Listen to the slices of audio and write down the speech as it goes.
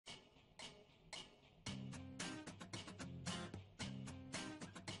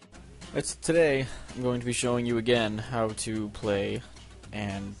Today I'm going to be showing you again how to play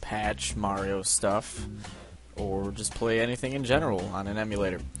and patch Mario stuff, or just play anything in general on an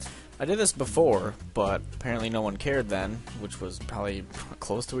emulator. I did this before, but apparently no one cared then, which was probably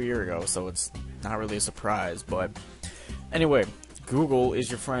close to a year ago, so it's not really a surprise. But anyway, Google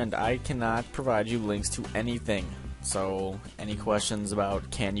is your friend. I cannot provide you links to anything. So any questions about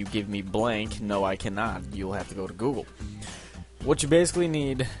can you give me blank? No, I cannot. You'll have to go to Google. What you basically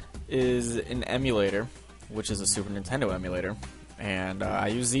need is an emulator, which is a Super Nintendo emulator, and I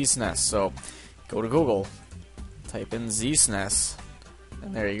use ZSNES. So go to Google, type in ZSNES,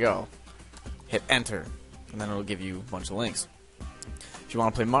 and there you go. Hit enter, and then it'll give you a bunch of links. If you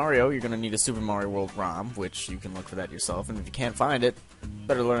want to play Mario, you're going to need a Super Mario World ROM, which you can look for that yourself, and if you can't find it,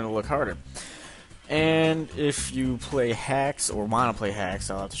 better learn to look harder. And if you play hacks, or want to play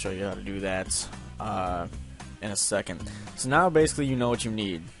hacks, I'll have to show you how to do that in a second. So now basically you know what you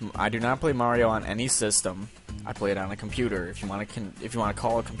need. I do not play Mario on any system. I play it on a computer. If you want to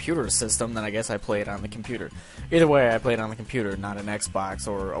call a computer a system, then I guess I play it on the computer. Either way, I play it on the computer, not an Xbox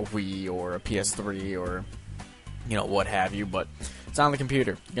or a Wii or a PS3 or what have you, but it's on the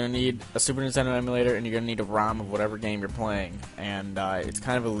computer. You're going to need a Super Nintendo emulator, and you're going to need a ROM of whatever game you're playing. And it's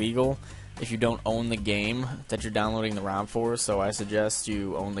kind of illegal if you don't own the game that you're downloading the ROM for, so I suggest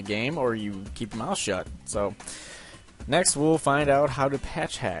you own the game or you keep your mouth shut. So next we'll find out how to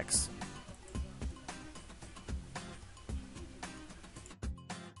patch hacks.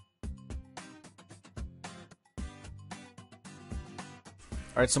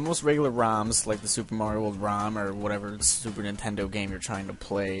 Alright, so most regular ROMs, like the Super Mario World ROM or whatever Super Nintendo game you're trying to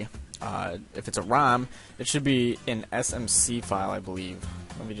play, if it's a ROM, it should be an SMC file, I believe.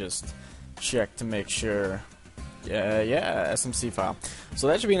 Let me just check to make sure. Yeah, SMC file. So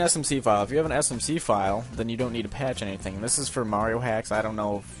that should be an SMC file. If you have an SMC file, then you don't need to patch anything. This is for Mario hacks. I don't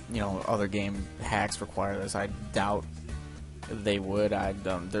know if other game hacks require this. I doubt they would.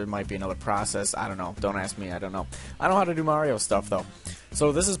 There might be another process. I don't know. Don't ask me. I don't know. I know how to do Mario stuff though.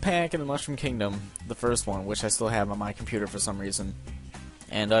 So this is Panic in the Mushroom Kingdom, the first one, which I still have on my computer for some reason.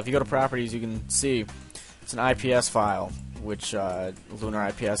 And if you go to Properties, you can see it's an IPS file, which Lunar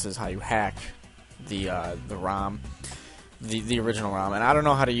IPS is how you hack the ROM, the original ROM. And I don't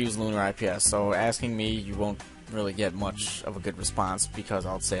know how to use Lunar IPS, so asking me, you won't really get much of a good response, because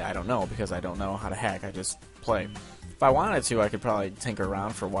I'll say I don't know, because I don't know how to hack. I just play. If I wanted to, I could probably tinker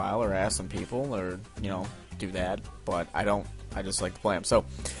around for a while, or ask some people, or do that. But I don't. I just like to play them. So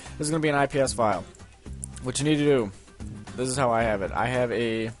this is going to be an IPS file. What you need to do. This is how I have it. I have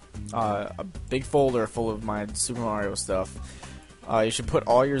a big folder full of my Super Mario stuff. You should put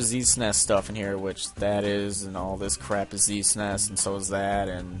all your ZSNES stuff in here, which that is, and all this crap is ZSNES, and so is that,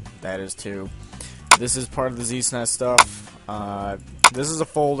 and that is too. This is part of the ZSNES stuff. This is a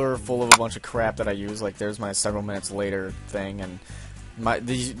folder full of a bunch of crap that I use. Like, there's my several minutes later thing, and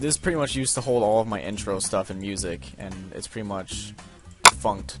this pretty much used to hold all of my intro stuff and music, and it's pretty much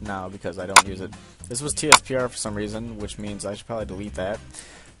defunct now because I don't use it. This was TSPR for some reason, which means I should probably delete that.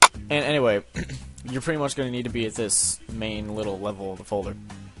 And anyway, you're pretty much going to need to be at this main little level of the folder.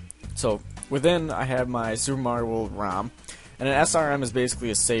 So within, I have my Super Mario World ROM, and an SRM is basically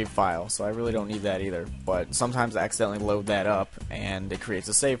a save file, so I really don't need that either. But sometimes I accidentally load that up, and it creates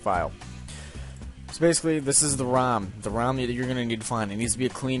a save file. So basically, this is the ROM that you're going to need to find. It needs to be a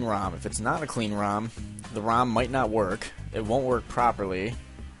clean ROM. If it's not a clean ROM, the ROM might not work. It won't work properly,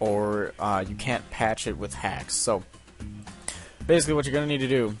 or you can't patch it with hacks. So basically what you're going to need to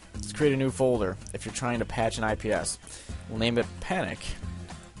do is create a new folder if you're trying to patch an IPS. We'll name it Panic.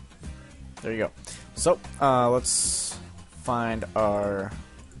 There you go. So let's find our...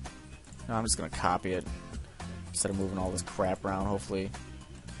 No, I'm just going to copy it instead of moving all this crap around. Hopefully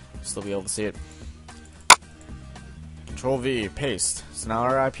you'll still be able to see it. Control V, paste. So now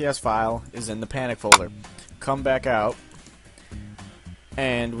our IPS file is in the Panic folder. Come back out,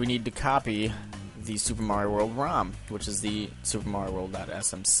 and we need to copy the Super Mario World ROM, which is the Super Mario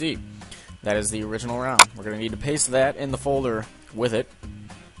World.smc. That is the original ROM. We're going to need to paste that in the folder with it.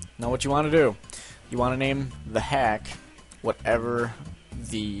 Now what you want to do, you want to name the hack whatever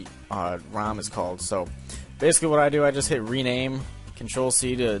the ROM is called. So basically what I do, I just hit rename, Control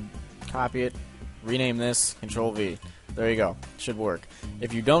C to copy it, rename this, Control V. There you go. Should work.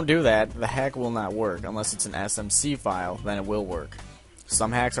 If you don't do that, the hack will not work. Unless it's an SMC file, then it will work.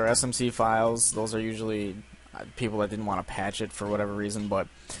 Some hacks are SMC files. Those are usually people that didn't want to patch it for whatever reason, but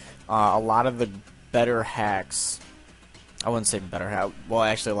a lot of the better hacks, I wouldn't say better hack, well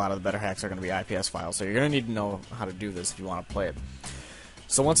actually a lot of the better hacks are going to be IPS files, so you're going to need to know how to do this if you want to play it.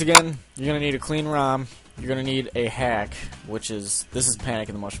 So once again, you're going to need a clean ROM. you're gonna need a hack, which is this is Panic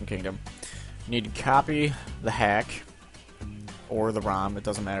in the Mushroom Kingdom. You need to copy the hack or the ROM. It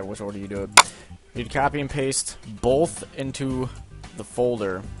doesn't matter which order you do it. You need to copy and paste both into the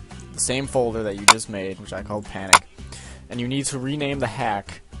folder, the same folder that you just made, which I called Panic. And you need to rename the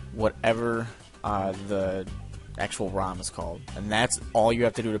hack whatever the actual ROM is called, and that's all you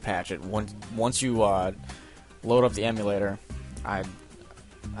have to do to patch it. Once you load up the emulator, I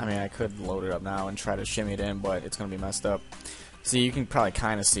mean I could load it up now and try to shimmy it in, but it's gonna be messed up. See, you can probably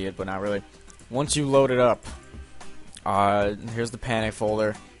kind of see it, but not really. Once you load it up, here's the Panic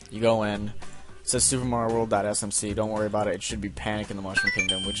folder. You go in. It says Super Mario World.smc. Don't worry about it. It should be Panic in the Mushroom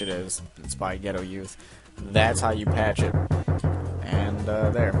Kingdom, which it is. It's by Ghetto Youth. That's how you patch it. And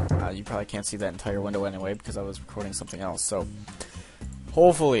there. You probably can't see that entire window anyway because I was recording something else. So,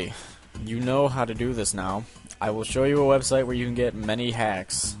 hopefully, you know how to do this now. I will show you a website where you can get many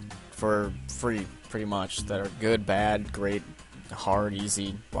hacks for free, pretty much, that are good, bad, great, hard,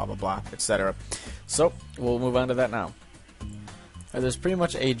 easy, blah, blah, blah, etc. So, we'll move on to that now. There's pretty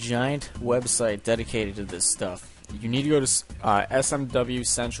much a giant website dedicated to this stuff. You need to go to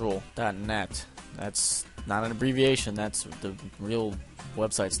smwcentral.net. That's not an abbreviation, that's the real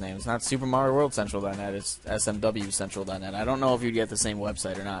website's name. It's not SuperMarioWorldCentral.net, it's smwcentral.net. I don't know if you'd get the same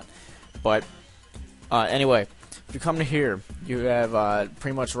website or not. But, anyway, if you come to here, you have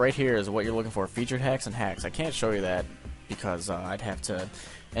pretty much right here is what you're looking for, featured hacks and hacks. I can't show you that because I'd have to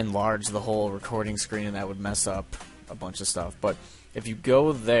enlarge the whole recording screen and that would mess up a bunch of stuff. But if you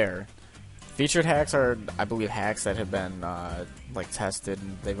go there, featured hacks are, I believe, hacks that have been like tested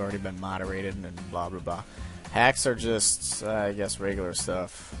and they've already been moderated and blah blah blah. Hacks are just, I guess, regular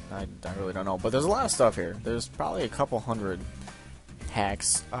stuff. I really don't know, but there's a lot of stuff here. There's probably a couple hundred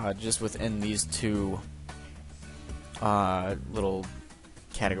hacks just within these two little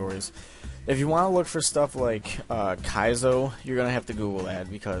categories. If you want to look for stuff like Kaizo, you're gonna have to Google that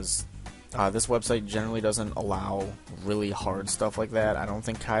because this website generally doesn't allow really hard stuff like that. I don't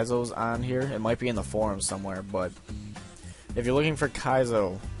think Kaizo's on here. It might be in the forums somewhere, but if you're looking for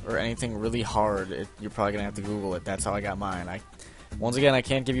Kaizo or anything really hard, you're probably going to have to Google it. That's how I got mine. Once again, I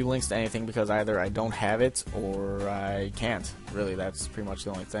can't give you links to anything because either I don't have it or I can't. Really, that's pretty much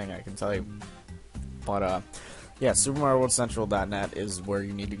the only thing I can tell you. But, yeah, SuperMarioWorldCentral.net is where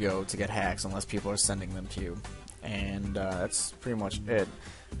you need to go to get hacks unless people are sending them to you. And that's pretty much it.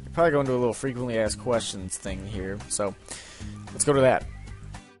 You're probably going to a little frequently asked questions thing here, so let's go to that.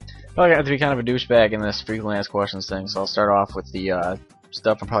 Well, I have to be kind of a douchebag in this frequently asked questions thing, so I'll start off with the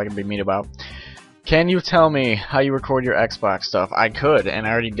stuff I'm probably going to be mean about. Can you tell me how you record your Xbox stuff? I could, and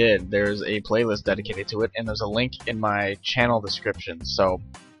I already did. There's a playlist dedicated to it, and there's a link in my channel description, so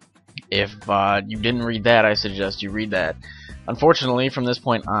if you didn't read that, I suggest you read that. Unfortunately, from this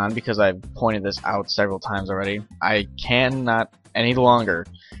point on, because I've pointed this out several times already, I cannot any longer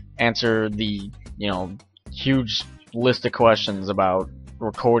answer the, huge list of questions about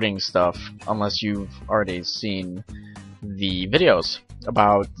recording stuff unless you've already seen the videos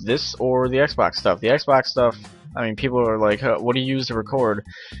about this or the Xbox stuff. The Xbox stuff, I mean, people are like, what do you use to record?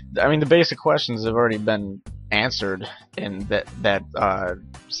 I mean, the basic questions have already been answered in that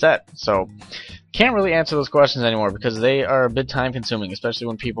set, so can't really answer those questions anymore because they are a bit time consuming, especially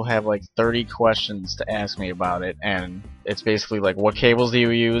when people have like 30 questions to ask me about it, and it's basically like, what cables do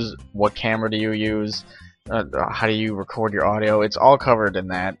you use, what camera do you use, how do you record your audio. It's all covered in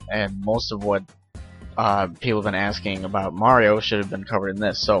that, and most of what people have been asking about Mario should have been covered in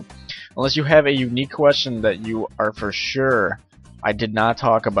this. So unless you have a unique question that you are for sure I did not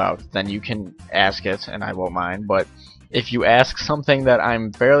talk about, then you can ask it and I won't mind. But if you ask something that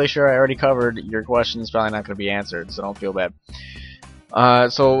I'm fairly sure I already covered, your question is probably not going to be answered, so don't feel bad.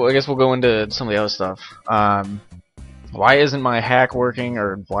 So I guess we'll go into some of the other stuff. Why isn't my hack working,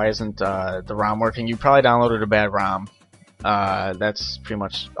 or why isn't the ROM working? You probably downloaded a bad ROM. That's pretty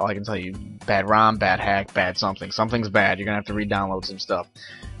much all I can tell you. Bad ROM, bad hack, bad something. Something's bad. You're going to have to re-download some stuff.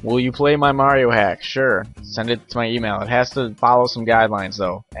 Will you play my Mario hack? Sure. Send it to my email. It has to follow some guidelines,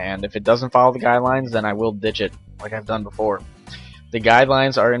 though. And if it doesn't follow the guidelines, then I will ditch it, like I've done before. The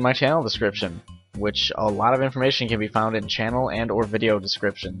guidelines are in my channel description, which a lot of information can be found in channel and or video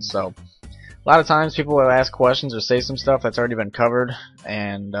descriptions. So a lot of times people will ask questions or say some stuff that's already been covered,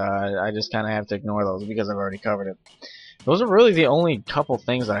 and I just kind of have to ignore those because I've already covered it. Those are really the only couple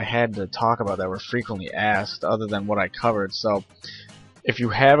things that I had to talk about that were frequently asked, other than what I covered. So if you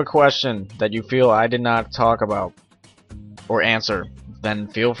have a question that you feel I did not talk about or answer, then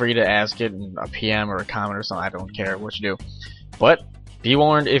feel free to ask it in a PM or a comment or something. I don't care what you do. But be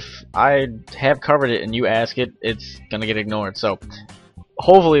warned, if I have covered it and you ask it, it's going to get ignored. So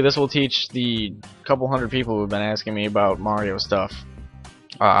hopefully this will teach the couple hundred people who've been asking me about Mario stuff,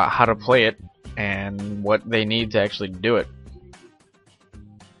 how to play it, and what they need to actually do it.